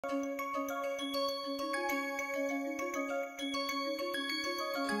Let's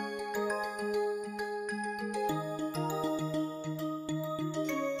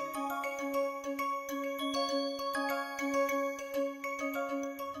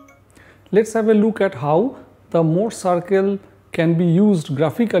have a look at how the Mohr circle can be used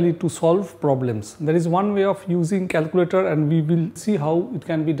graphically to solve problems. There is one way of using calculator and we will see how it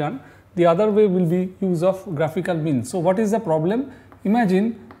can be done. The other way will be use of graphical means. So, what is the problem?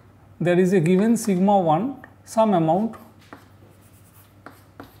 Imagine there is a given sigma 1 some amount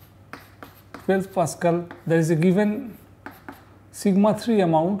 12 Pascal, there is a given sigma 3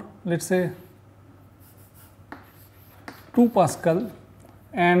 amount, let us say 2 Pascal,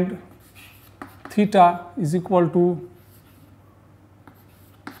 and theta is equal to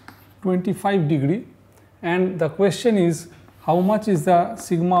 25 degree, and the question is how much is the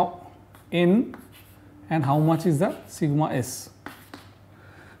sigma n and how much is the sigma s.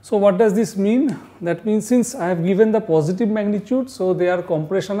 So, what does this mean? That means since I have given the positive magnitude, so they are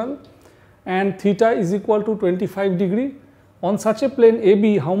compressional, and theta is equal to 25 degree. On such a plane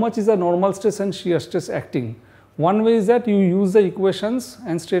AB, how much is the normal stress and shear stress acting? One way is that you use the equations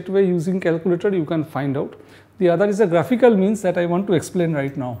and straight away using calculator you can find out. The other is a graphical means that I want to explain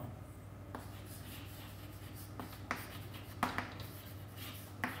right now.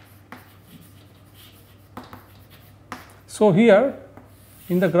 So, here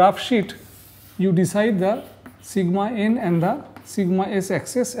in the graph sheet you decide the sigma n and the sigma s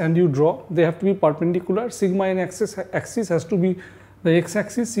axis and you draw. They have to be perpendicular. Sigma n axis has to be the x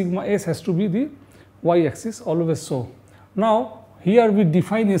axis, sigma s has to be the y axis, always so. Now, here we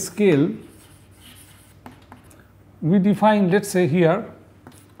define a scale. We define, let us say here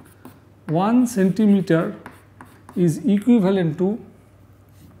 1 centimeter is equivalent to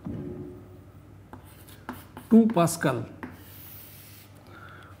 2 Pascal.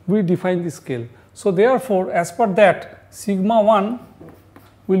 We define the scale. So, therefore, as per that, sigma 1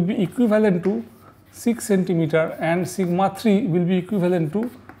 will be equivalent to 6 centimeter and sigma 3 will be equivalent to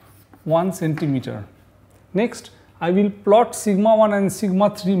 1 centimeter. Next, I will plot sigma 1 and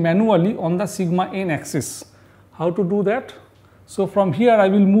sigma 3 manually on the sigma n axis. How to do that? So, from here I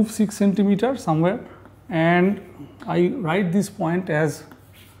will move 6 centimeter somewhere and I write this point as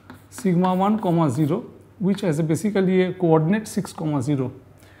sigma 1 comma 0, which has basically a coordinate 6 comma 0.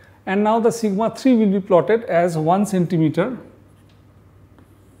 And now the sigma 3 will be plotted as 1 centimeter.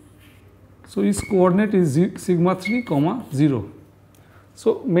 So, its coordinate is sigma 3 comma 0.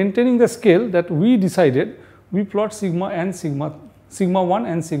 So, maintaining the scale that we decided, we plot sigma and sigma 1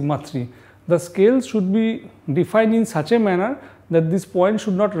 and sigma 3. The scale should be defined in such a manner that this point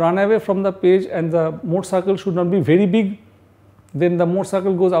should not run away from the page and the Mohr circle should not be very big. Then the Mohr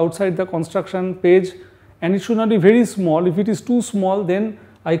circle goes outside the construction page, and it should not be very small. If it is too small, then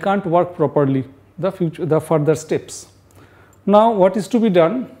I can't work properly the further steps. Now, what is to be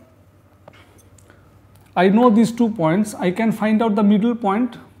done? I know these 2 points. I can find out the middle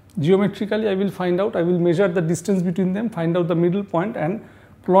point geometrically. I will find out. I will measure the distance between them, find out the middle point and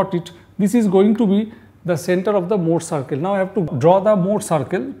plot it. This is going to be the center of the Mohr circle. Now, I have to draw the Mohr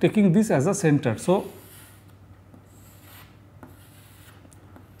circle taking this as a center. So,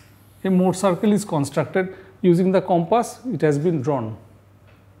 a Mohr circle is constructed using the compass. It has been drawn.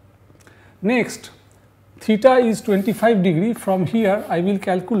 Next, theta is 25 degree. From here, I will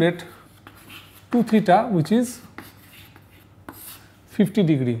calculate 2 theta, which is 50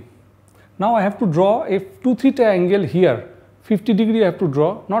 degree. Now, I have to draw a 2 theta angle here. 50 degree I have to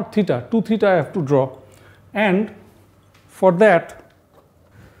draw, not theta, 2 theta I have to draw. And for that,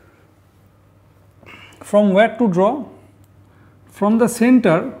 from where to draw? From the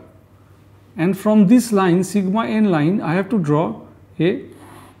center, and from this line, sigma n line, I have to draw a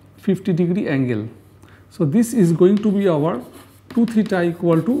 50 degree angle. So, this is going to be our 2 theta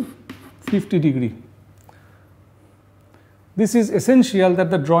equal to 50 degree. This is essential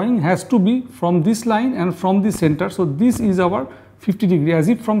that the drawing has to be from this line and from the center. So, this is our 50 degree, as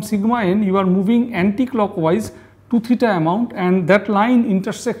if from sigma n you are moving anti-clockwise 2 theta amount and that line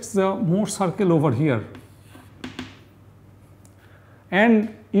intersects the Mohr circle over here. And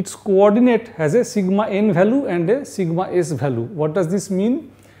its coordinate has a sigma n value and a sigma s value. What does this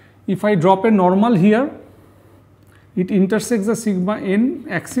mean? If I drop a normal here, it intersects the sigma n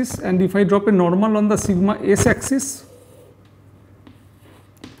axis, and if I drop a normal on the sigma s axis,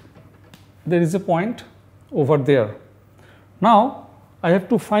 there is a point over there. Now, I have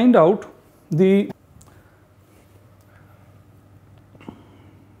to find out this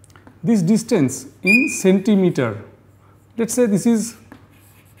distance in centimeter. Let us say this is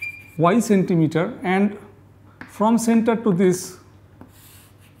y centimeter, and from center to this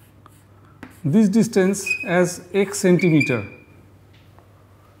this distance as x centimeter.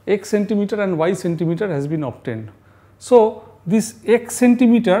 X centimeter and y centimeter has been obtained. So, this x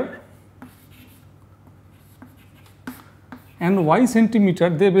centimeter and y centimeter,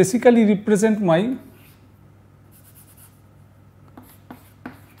 they basically represent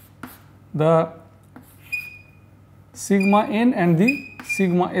the sigma n and the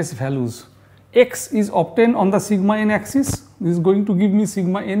sigma s values. X is obtained on the sigma n axis, this is going to give me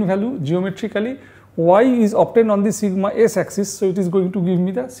sigma n value geometrically. Y is obtained on the sigma s axis, so it is going to give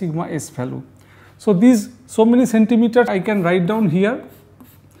me the sigma s value. So, these so many centimeters I can write down here.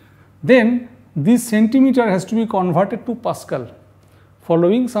 Then this centimeter has to be converted to Pascal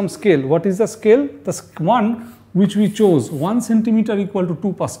following some scale. What is the scale? The one which we chose, 1 centimeter equal to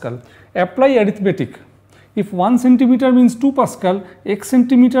 2 Pascal. Apply arithmetic. If 1 centimeter means 2 Pascal, x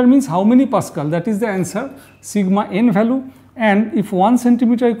centimeter means how many Pascal? That is the answer, sigma n value. And if 1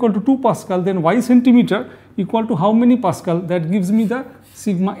 centimeter equal to 2 Pascal, then y centimeter equal to how many Pascal? That gives me the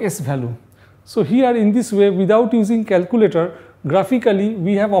sigma s value. So, here in this way, without using calculator, graphically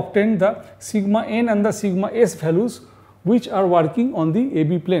we have obtained the sigma n and the sigma s values which are working on the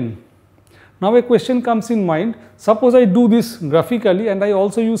AB plane. Now, a question comes in mind, suppose I do this graphically and I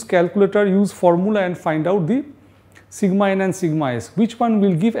also use calculator, use formula and find out the sigma n and sigma s, which one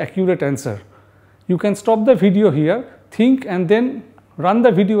will give accurate answer? You can stop the video here, think and then run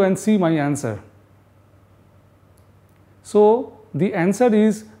the video and see my answer. So, the answer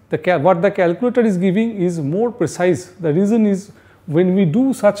is what the calculator is giving is more precise. The reason is when we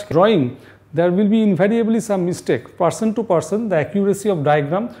do such drawing, there will be invariably some mistake. Person to person, the accuracy of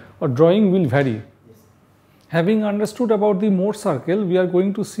diagram or drawing will vary. Yes. Having understood about the Mohr circle, we are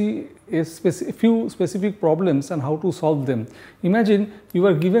going to see a few specific problems and how to solve them. Imagine you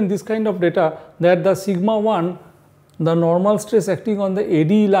are given this kind of data that the sigma 1, the normal stress acting on the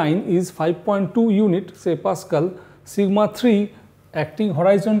AD line is 5.2 unit, say Pascal, sigma 3 acting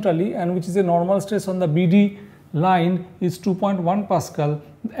horizontally and which is a normal stress on the BD line is 2.1 Pascal,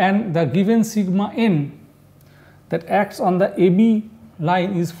 and the given sigma n that acts on the AB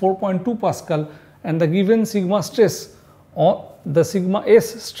line is 4.2 Pascal, and the given sigma stress or the sigma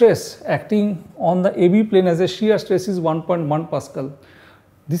s stress acting on the AB plane as a shear stress is 1.1 Pascal.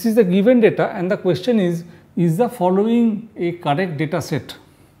 This is the given data and the question is the following a correct data set?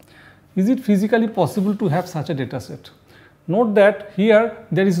 Is it physically possible to have such a data set? Note that here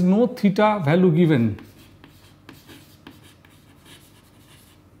there is no theta value given.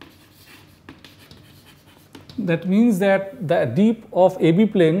 That means that the deep of AB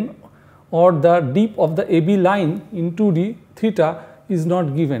plane or the deep of the AB line into the theta is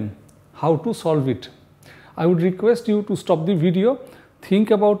not given. How to solve it? I would request you to stop the video,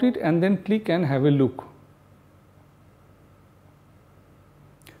 think about it and then click and have a look.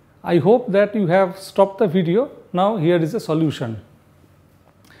 I hope that you have stopped the video. Now here is the solution.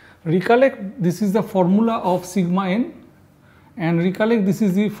 Recollect this is the formula of sigma n and recollect this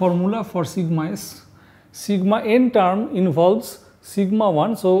is the formula for sigma s. Sigma n term involves sigma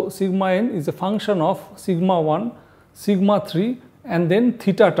 1. So, sigma n is a function of sigma 1, sigma 3 and then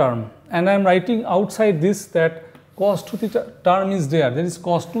theta term, and I am writing outside this that cos 2 theta term is there. There is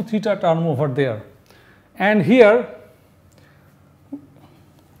cos 2 theta term over there, and here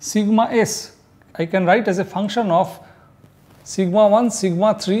sigma s I can write as a function of sigma 1,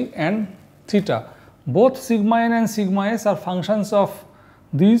 sigma 3 and theta. Both sigma n and sigma s are functions of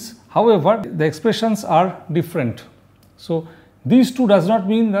these, however, the expressions are different. So, these two does not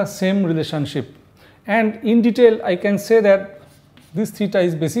mean the same relationship, and in detail I can say that this theta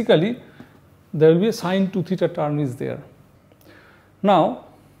is basically there will be a sin 2 theta term is there. Now,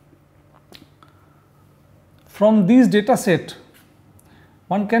 from this data set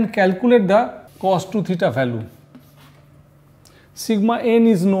one can calculate the cos 2 theta value. Sigma n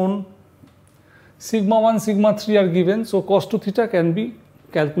is known, sigma 1, sigma 3 are given, so cos 2 theta can be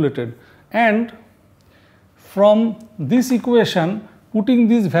calculated, and from this equation putting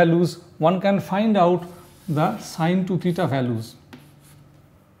these values one can find out the sin 2 theta values.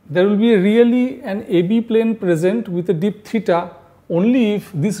 There will be really an AB plane present with a dip theta only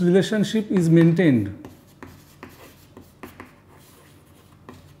if this relationship is maintained.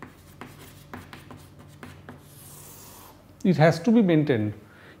 It has to be maintained.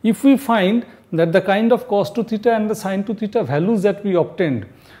 If we find that the kind of cos 2 theta and the sin 2 theta values that we obtained,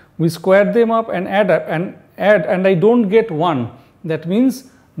 we square them up and add and I don't get 1, that means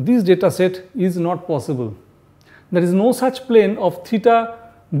this data set is not possible. There is no such plane of theta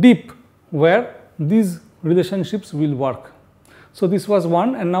dip where these relationships will work. So, this was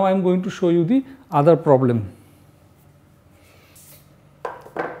one, and now I am going to show you the other problem.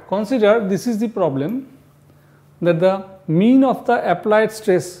 consider this is the problem, that the mean of the applied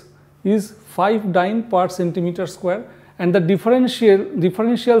stress is 5 dyne per centimeter square, and the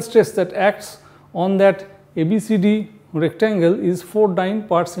differential stress that acts on that ABCD rectangle is 4 dyne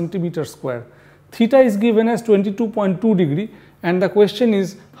per centimeter square. Theta is given as 22.2 degree, and the question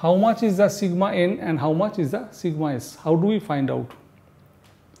is how much is the sigma n and how much is the sigma s. How do we find out?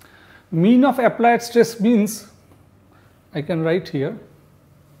 Mean of applied stress means, I can write here,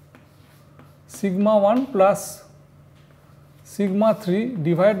 sigma 1 plus sigma 3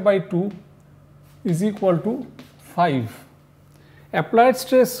 divided by 2 is equal to 5. Applied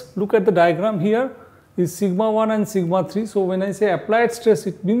stress, look at the diagram here, is sigma 1 and sigma 3. So, when I say applied stress,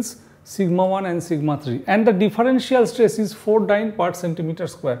 it means sigma 1 and sigma 3, and the differential stress is 4 dyne per centimeter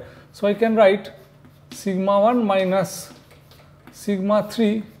square. So, I can write sigma 1 minus sigma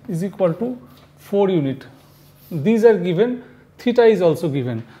 3 is equal to 4 unit. These are given, theta is also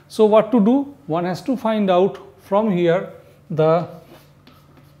given. So, what to do? One has to find out from here the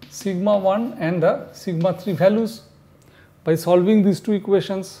sigma 1 and the sigma 3 values by solving these two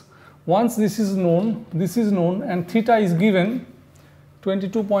equations. Once this is known and theta is given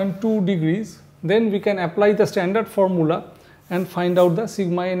 22.2 degrees, then we can apply the standard formula and find out the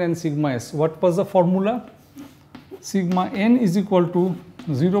sigma n and sigma s. What was the formula? Sigma n is equal to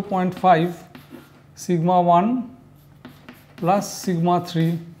 0.5 sigma 1 plus sigma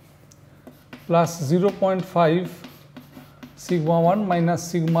 3 plus 0.5 sigma 1 minus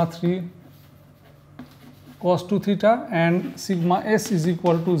sigma 3 cos 2 theta, and sigma s is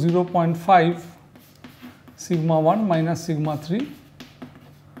equal to 0.5 sigma 1 minus sigma 3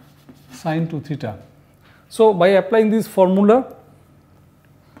 sin 2 theta. So, by applying this formula,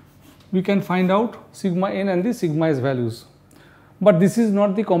 we can find out sigma n and the sigma s values. But this is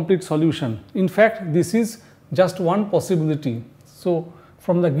not the complete solution. In fact, this is just one possibility. So,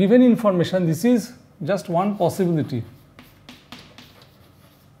 from the given information, this is just one possibility.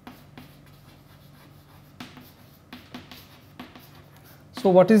 So,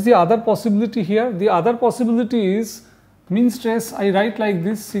 what is the other possibility here? The other possibility is mean stress. I write like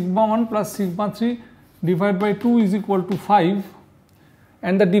this: sigma 1 plus sigma 3 divided by 2 is equal to 5,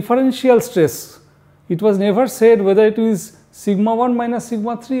 and the differential stress, it was never said whether it is sigma 1 minus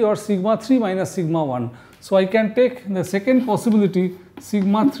sigma 3 or sigma 3 minus sigma 1. So, I can take the second possibility,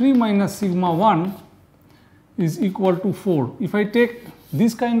 sigma 3 minus sigma 1 is equal to 4. If I take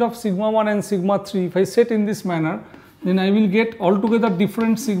this kind of sigma 1 and sigma 3, if I set in this manner, then I will get altogether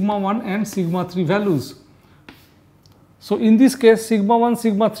different sigma 1 and sigma 3 values. So, in this case, sigma 1,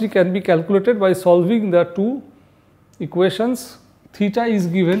 sigma 3 can be calculated by solving the two equations. Theta is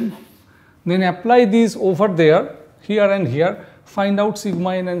given, then apply these over there, here and here, find out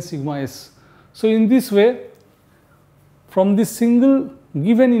sigma n and sigma s. So, in this way, from this single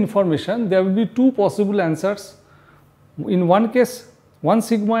given information, there will be two possible answers. In one case, one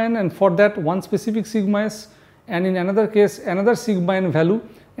sigma n, and for that one specific sigma s, and in another case another sigma n value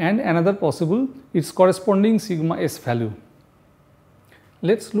and another possible its corresponding sigma s value.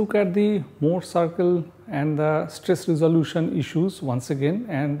 Let us look at the Mohr circle and the stress resolution issues once again,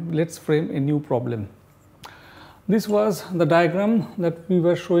 and let us frame a new problem. This was the diagram that we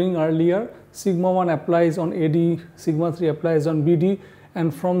were showing earlier. Sigma 1 applies on AD, sigma 3 applies on BD,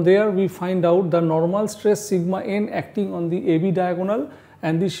 and from there we find out the normal stress sigma n acting on the AB diagonal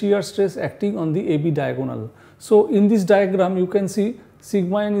and the shear stress acting on the AB diagonal. So, in this diagram you can see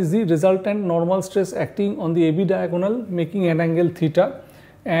sigma n is the resultant normal stress acting on the AB diagonal making an angle theta,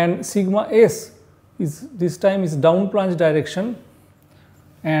 and sigma s is this time is down plunge direction,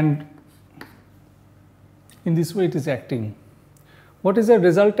 and in this way it is acting. What is the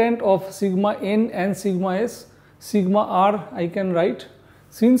resultant of sigma n and sigma s? Sigma r I can write,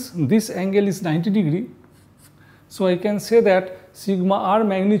 since this angle is 90 degree. So, I can say that sigma r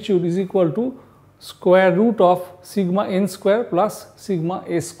magnitude is equal to square root of sigma n square plus sigma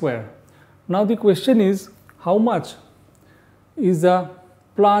s square. Now, the question is how much is the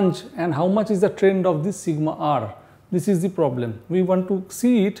plunge and how much is the trend of this sigma r? This is the problem. We want to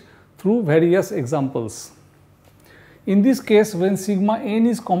see it through various examples. In this case, when sigma n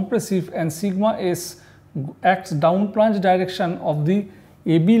is compressive and sigma s acts down plunge direction of the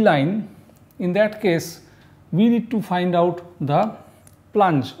AB line, in that case we need to find out the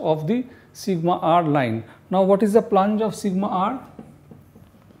plunge of the sigma r line. Now, what is the plunge of sigma r?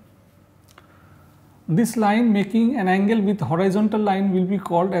 This line making an angle with horizontal line will be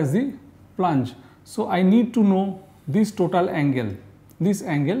called as the plunge. So, I need to know this total angle. This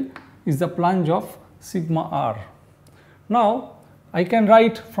angle is the plunge of sigma r. Now, I can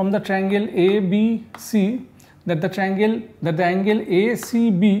write from the triangle ABC that the angle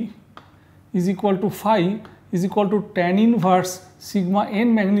ACB is equal to phi is equal to tan inverse sigma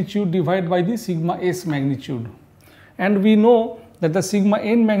n magnitude divided by the sigma s magnitude. And we know that the sigma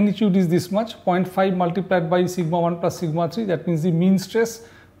n magnitude is this much, 0.5 multiplied by sigma 1 plus sigma 3, that means the mean stress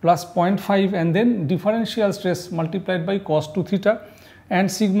plus 0.5 and then differential stress multiplied by cos 2 theta, and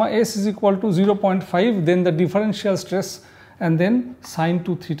sigma s is equal to 0.5, then the differential stress and then sin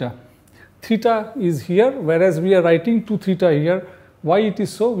 2 theta. Theta is here, whereas we are writing 2 theta here. Why it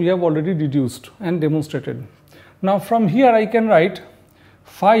is so, we have already deduced and demonstrated. Now from here I can write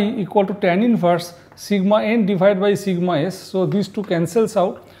phi equal to tan inverse sigma n divided by sigma s. So these two cancels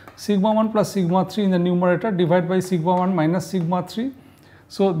out, sigma 1 plus sigma 3 in the numerator divided by sigma 1 minus sigma 3.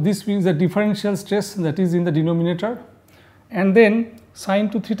 So this means the differential stress that is in the denominator, and then sin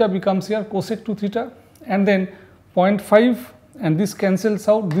 2 theta becomes here cosec 2 theta, and then 0.5 and this cancels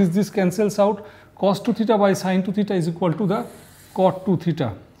out, this cancels out, cos 2 theta by sin 2 theta is equal to the cot 2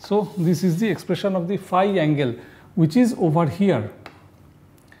 theta. So this is the expression of the phi angle which is over here,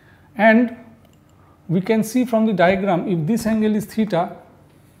 and we can see from the diagram, if this angle is theta,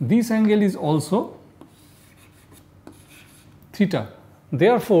 this angle is also theta.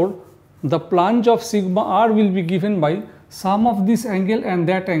 Therefore, the plunge of sigma r will be given by sum of this angle and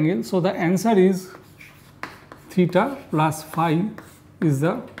that angle. So the answer is theta plus phi is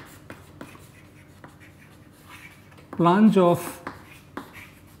the plunge of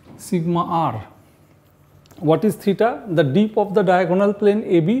sigma r. What is theta? The dip of the diagonal plane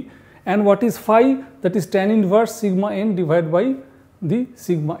AB, and what is phi? That is tan inverse sigma n divided by the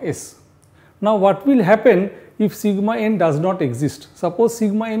sigma s. Now what will happen if sigma n does not exist? Suppose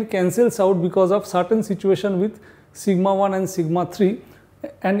sigma n cancels out because of certain situation with sigma 1 and sigma 3,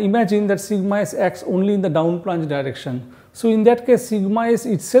 and imagine that sigma s acts only in the down plunge direction. So in that case, sigma s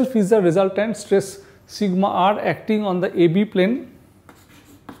itself is the resultant stress sigma r acting on the AB plane,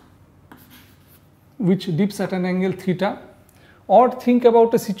 which dips at an angle theta. Or think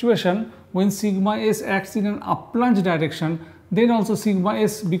about a situation when sigma s acts in an up plunge direction, then also sigma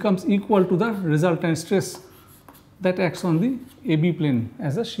s becomes equal to the resultant stress that acts on the AB plane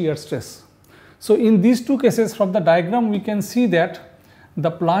as a shear stress. So in these two cases, from the diagram we can see that the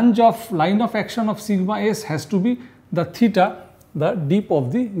plunge of line of action of sigma s has to be the theta, the dip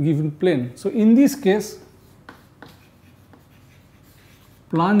of the given plane. So in this case,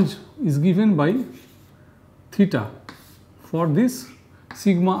 plunge is given by theta for this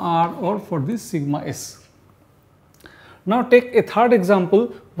sigma r or for this sigma s. Now take a third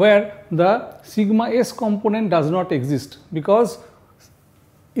example where the sigma s component does not exist, because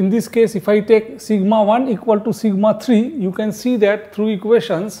in this case if I take sigma 1 equal to sigma 3, you can see that through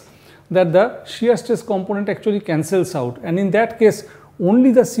equations that the shear stress component actually cancels out, and in that case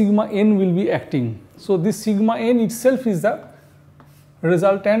only the sigma n will be acting. So this sigma n itself is the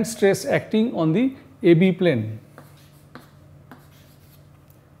resultant stress acting on the AB plane.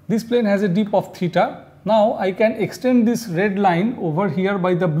 This plane has a dip of theta. Now I can extend this red line over here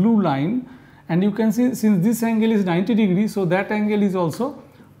by the blue line, and you can see since this angle is 90 degree, so that angle is also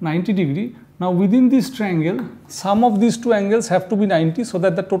 90 degree. Now within this triangle, sum of these two angles have to be 90, so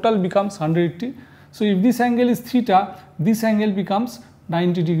that the total becomes 180. So if this angle is theta, this angle becomes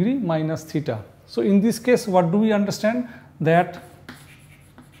 90 degree minus theta. So in this case, what do we understand? That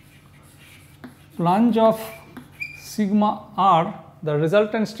plunge of sigma r, the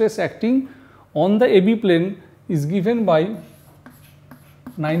resultant stress acting on the AB plane, is given by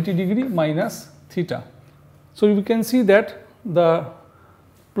 90 degree minus theta. So we can see that the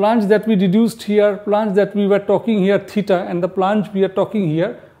plunge that we deduced here, plunge that we were talking here theta, and the plunge we are talking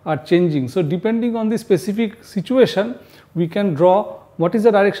here are changing. So depending on the specific situation, we can draw what is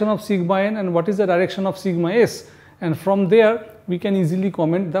the direction of sigma n and what is the direction of sigma s, and from there we can easily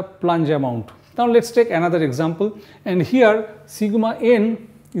comment the plunge amount. Now let's take another example, and here sigma n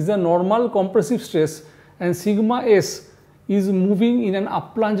is the normal compressive stress and sigma s is moving in an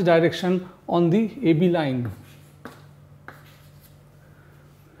up plunge direction on the AB line.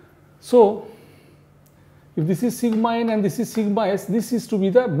 So if this is sigma n and this is sigma s, this is to be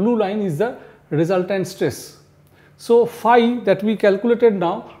the blue line is the resultant stress. So phi that we calculated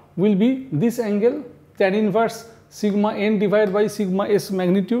now will be this angle tan inverse sigma n divided by sigma s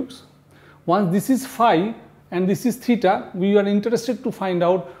magnitudes. Once this is phi and this is theta, we are interested to find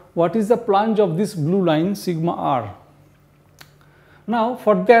out what is the plunge of this blue line sigma r. Now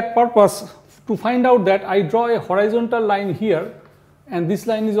for that purpose, to find out that, I draw a horizontal line here, and this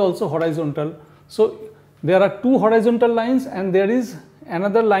line is also horizontal. So there are two horizontal lines and there is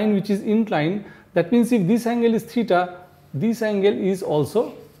another line which is inclined. That means if this angle is theta, this angle is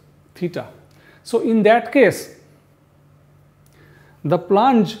also theta. So in that case, the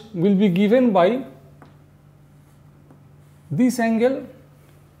plunge will be given by this angle,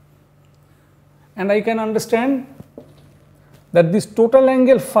 and I can understand that this total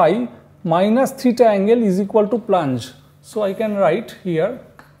angle phi minus theta angle is equal to plunge. So I can write here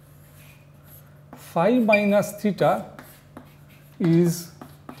phi minus theta is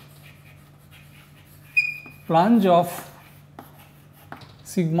plunge of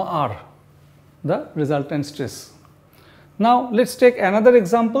sigma r, the resultant stress. Now let us take another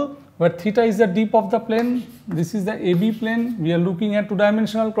example where theta is the dip of the plane. This is the AB plane. We are looking at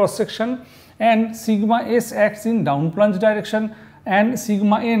two-dimensional cross section, and sigma s acts in down plunge direction, and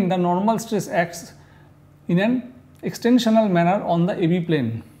sigma n, the normal stress, acts in an extensional manner on the AB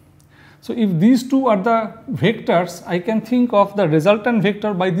plane. So if these two are the vectors, I can think of the resultant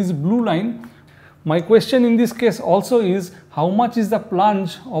vector by this blue line. My question in this case also is, how much is the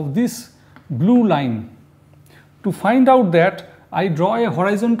plunge of this blue line? To find out that, I draw a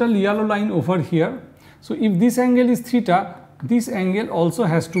horizontal yellow line over here. So if this angle is theta, this angle also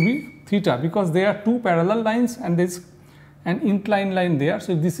has to be theta, because there are two parallel lines and there is an inclined line there.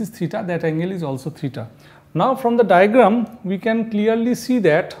 So if this is theta, that angle is also theta. Now from the diagram we can clearly see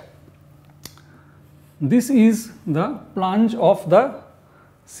that this is the plunge of the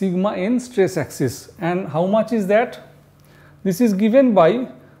sigma n stress axis, and how much is that? This is given by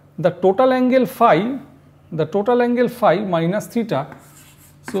the total angle phi, minus theta.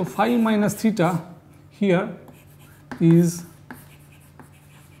 So phi minus theta here is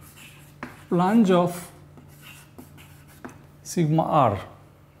plunge of sigma r.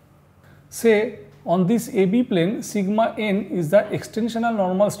 Say on this AB plane, sigma n is the extensional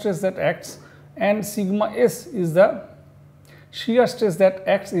normal stress that acts, and sigma s is the shear stress that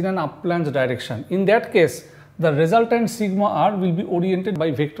acts in an up plunge direction. In that case, the resultant sigma r will be oriented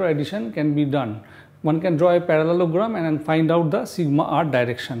by vector addition can be done. One can draw a parallelogram and find out the sigma r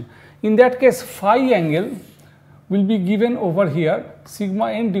direction. In that case, phi angle will be given over here,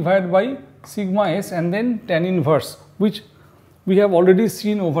 sigma n divided by sigma s and then tan inverse, which we have already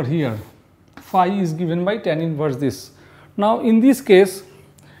seen over here. Phi is given by tan inverse this. Now in this case,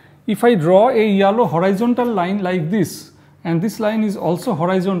 if I draw a yellow horizontal line like this, and this line is also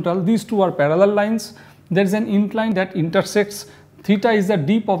horizontal, these two are parallel lines, there is an incline that intersects. Theta is the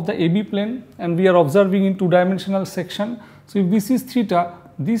dip of the AB plane, and we are observing in two-dimensional section. So if this is theta,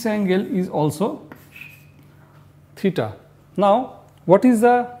 this angle is also theta. Now what is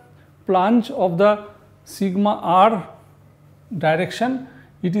the plunge of the sigma r direction?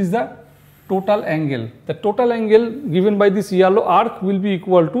 It is the total angle. The total angle given by this yellow arc will be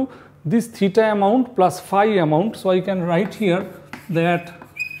equal to this theta amount plus phi amount. So I can write here that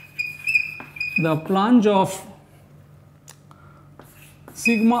the plunge of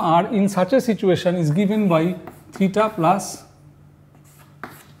sigma r in such a situation is given by theta plus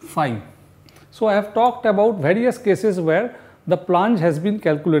phi. So I have talked about various cases where the plunge has been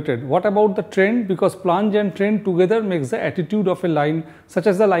calculated. What about the trend? Because plunge and trend together makes the attitude of a line, such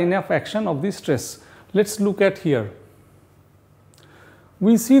as the line of action of the stress. Let us look at here.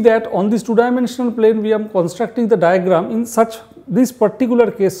 We see that on this two-dimensional plane we are constructing the diagram in such this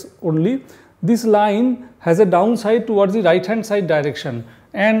particular case only. This line has a downside towards the right hand side direction,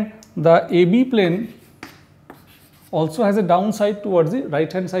 and the AB plane also has a downside towards the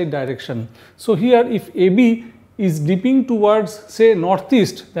right hand side direction. So here if AB is dipping towards say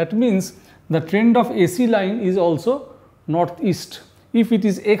northeast, that means the trend of AC line is also northeast. If it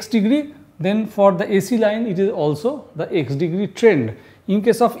is x degree, then for the AC line it is also the x degree trend. In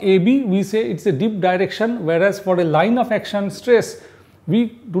case of AB, we say it is a dip direction, whereas for a line of action stress, we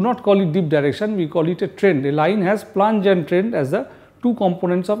do not call it dip direction, we call it a trend. A line has plunge and trend as the two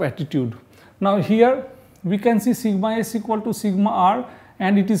components of attitude. Now here we can see sigma s equal to sigma r,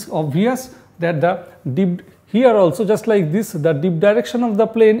 and it is obvious that the dip here also, just like this, the dip direction of the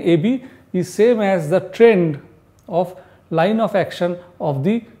plane AB is same as the trend of line of action of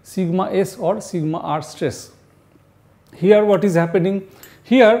the sigma s or sigma r stress. Here what is happening?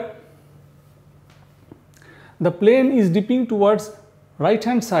 Here the plane is dipping towards right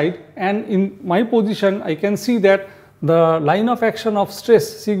hand side, and in my position I can see that the line of action of stress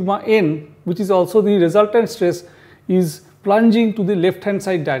sigma n, which is also the resultant stress, is plunging to the left hand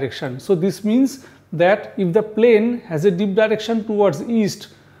side direction. So this means that if the plane has a dip direction towards east,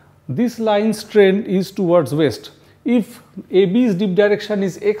 this line's trend is towards west. If AB's dip direction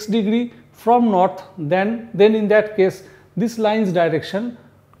is x degree from north, then in that case this line's direction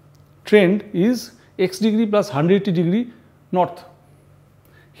trend is x degree plus 180 degree north.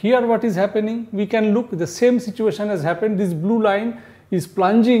 Here what is happening? We can look, the same situation has happened. This blue line is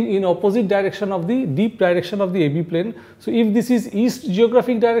plunging in opposite direction of the deep direction of the AB plane. So, if this is east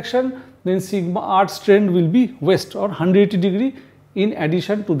geographic direction, then sigma r's trend will be west or 180 degree in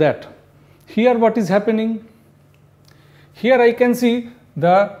addition to that. Here what is happening? Here I can see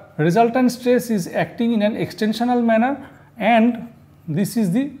the resultant stress is acting in an extensional manner, and this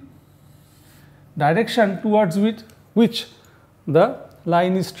is the direction towards which the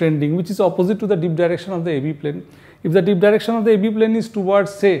line is trending, which is opposite to the deep direction of the AB plane. If the deep direction of the AB plane is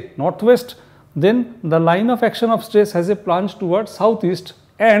towards, say, northwest, then the line of action of stress has a plunge towards southeast,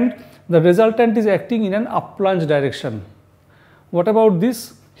 and the resultant is acting in an up plunge direction. What about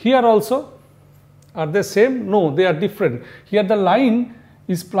this? Here also, are they same? No, they are different. Here the line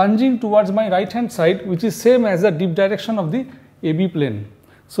is plunging towards my right hand side, which is same as the deep direction of the AB plane.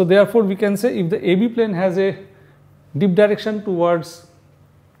 So, therefore, we can say if the AB plane has a deep direction towards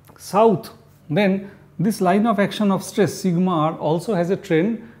south, then this line of action of stress sigma r also has a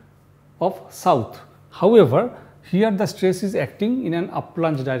trend of south. However, here the stress is acting in an up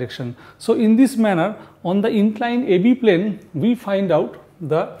plunge direction. So, in this manner, on the inclined AB plane, we find out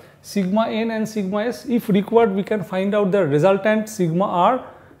the sigma n and sigma s. If required, we can find out the resultant sigma r,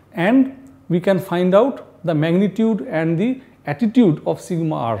 and we can find out the magnitude and the attitude of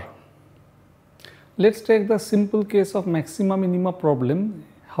sigma r. Let us take the simple case of maxima minima problem,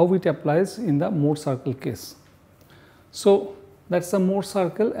 how it applies in the Mohr circle case. So, that is the Mohr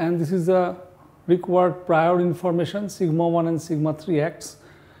circle, and this is the required prior information sigma 1 and sigma 3 acts.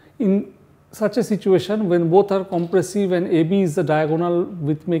 In such a situation, when both are compressive and AB is the diagonal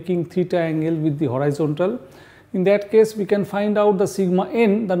with making theta angle with the horizontal, in that case we can find out the sigma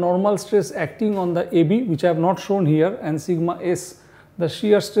n, the normal stress acting on the AB, which I have not shown here, and sigma s, the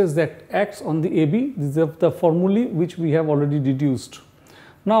shear stress that acts on the AB. These are the formulae which we have already deduced.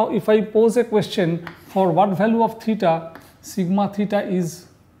 Now, if I pose a question, for what value of theta sigma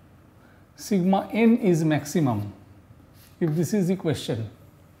n is maximum, if this is the question.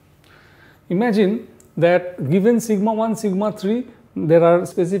 Imagine that given sigma 1, sigma 3, there are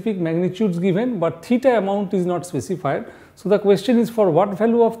specific magnitudes given, but theta amount is not specified. So, the question is for what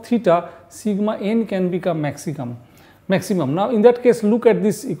value of theta sigma n can become maximum. Now, in that case, look at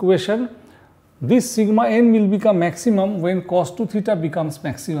this equation. This sigma n will become maximum when cos 2 theta becomes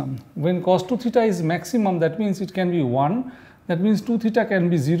maximum. When cos 2 theta is maximum, that means it can be 1, that means 2 theta can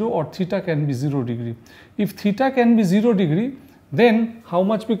be 0 or theta can be 0 degree. If theta can be 0 degree, then how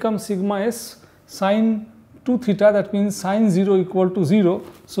much becomes sigma s? Sin 2 theta, that means sin 0 equal to 0.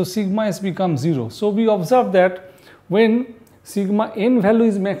 So, sigma s becomes 0. So, we observe that when sigma n value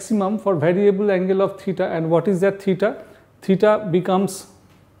is maximum for variable angle of theta, and what is that theta? Theta becomes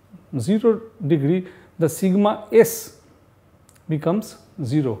 0 degree, the sigma s becomes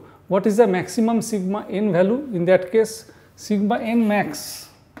 0. What is the maximum sigma n value? In that case, sigma n max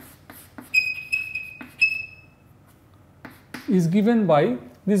is given by,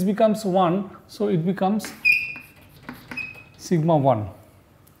 this becomes 1, so it becomes sigma 1.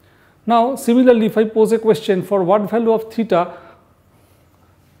 Now, similarly, if I pose a question, for what value of theta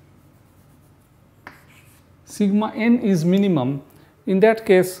sigma n is minimum, in that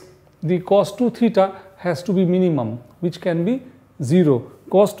case the cos 2 theta has to be minimum, which can be 0.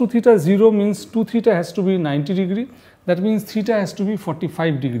 Cos 2 theta 0 means 2 theta has to be 90 degree, that means theta has to be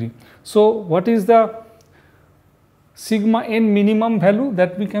 45 degree. So, what is the sigma n minimum value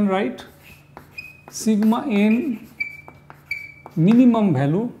that we can write? Sigma n minimum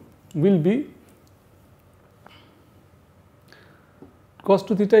value will be cos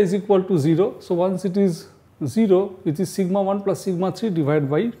 2 theta is equal to 0. So, once it is 0, it is sigma 1 plus sigma 3 divided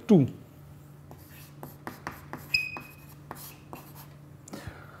by 2.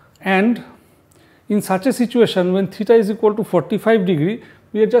 And in such a situation, when theta is equal to 45 degree,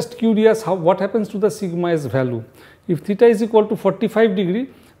 we are just curious what happens to the sigma s value. If theta is equal to 45 degree,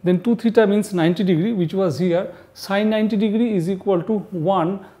 then 2 theta means 90 degree, which was here. Sin 90 degree is equal to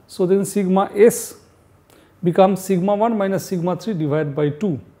 1. So, then sigma s becomes sigma 1 minus sigma 3 divided by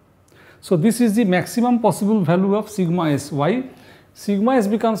 2. So, this is the maximum possible value of sigma s. Why? Sigma s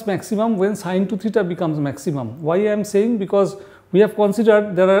becomes maximum when sin 2 theta becomes maximum. Why I am saying? Because we have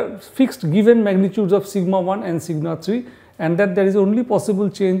considered there are fixed given magnitudes of sigma 1 and sigma 3, and that there is only possible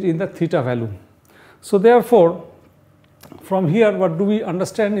change in the theta value. So, therefore, from here what do we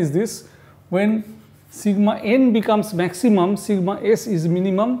understand is this: when sigma n becomes maximum, sigma s is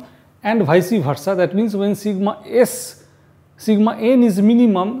minimum, and vice versa. That means when sigma n is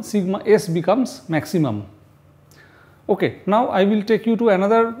minimum, sigma s becomes maximum. Okay, now I will take you to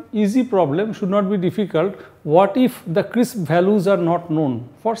another easy problem, should not be difficult. What if the crisp values are not known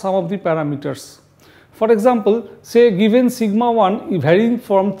for some of the parameters? For example, say given sigma 1 varying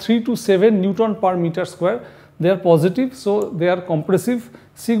from 3 to 7 Newton per meter square, they are positive, so they are compressive.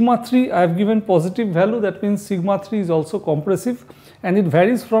 Sigma 3 I have given positive value, that means sigma 3 is also compressive, and it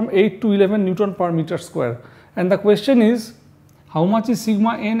varies from 8 to 11 Newton per meter square. And the question is, how much is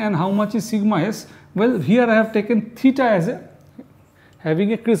sigma n and how much is sigma s? Well, here I have taken theta as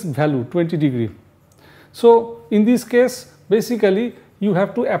having a crisp value 20 degree. So in this case, basically you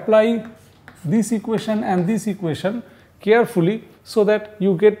have to apply this equation and this equation carefully so that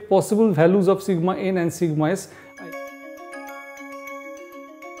you get possible values of sigma n and sigma s,